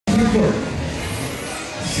Southwark.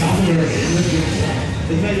 Southwark.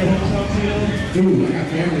 Is that your hometown, Tito? Dude, I got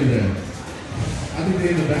family there. I think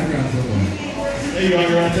they're in the background somewhere. There you are,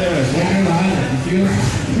 you're right there. Right on the island, you feel it?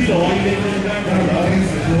 Tito, why you didn't in the background, bro?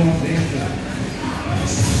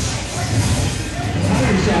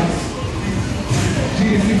 Tire shots.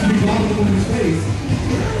 Gee, it seems to be blocking him in his face.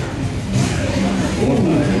 Oh,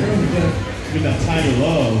 with that Tiger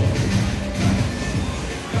Love.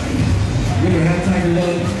 You ever had Tiger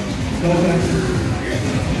Love? Go back.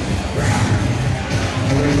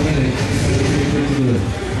 I recommend it. It's really good.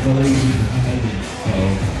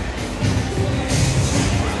 Uh-oh.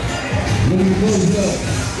 Looking close up.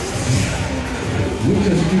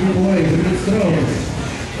 Winchester keep it away, but it's throw.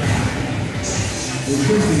 It's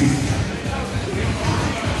Christy.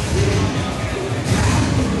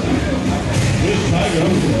 Good Tiger,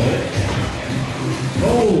 I'm good.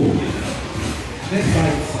 Oh! Neck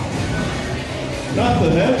bites. Not the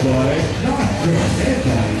head bite. Not the head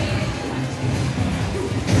bite.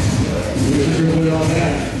 Winchester with all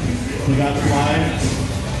that. We got flying.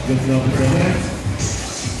 Good enough for that.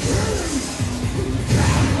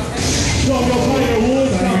 Go, Tiger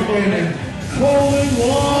Woods. Rolling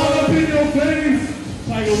one. Up in your face.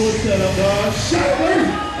 Tiger Woods set up, dog. Shut her.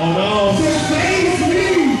 Oh no. Don't face me.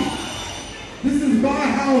 This is my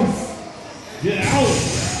house. Get out.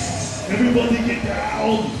 Everybody get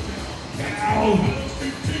down. Down.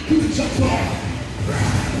 To the chopper.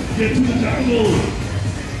 Get to the jungle.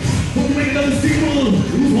 Don't make another sequel.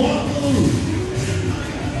 Who's awful?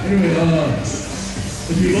 Anyway,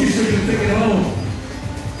 if you look, you're gonna take it home.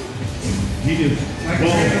 He just, Like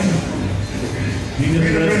well, he just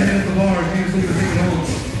at the bar. He's looking to take it home.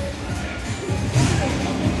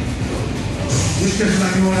 Winchester's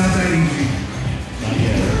not going out that easy. Not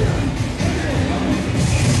yet.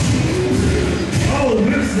 Oh,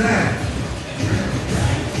 what's that?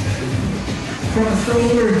 Crossed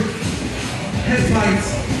over. Head bites.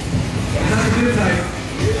 Not a good type.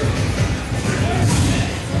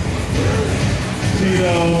 Tito.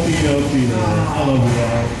 I love you,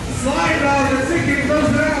 dog. Slide out, the sinking goes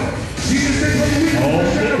down. She can take what we Oh,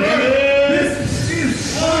 shit, damn it. This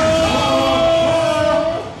is. Oh!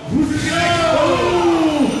 Who's the guy?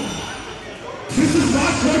 Oh! This is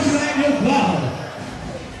not touching at your blood.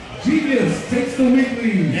 Genius takes the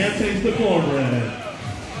weeklies. And takes the cornbread.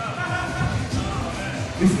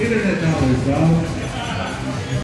 It's internet dollars, dog.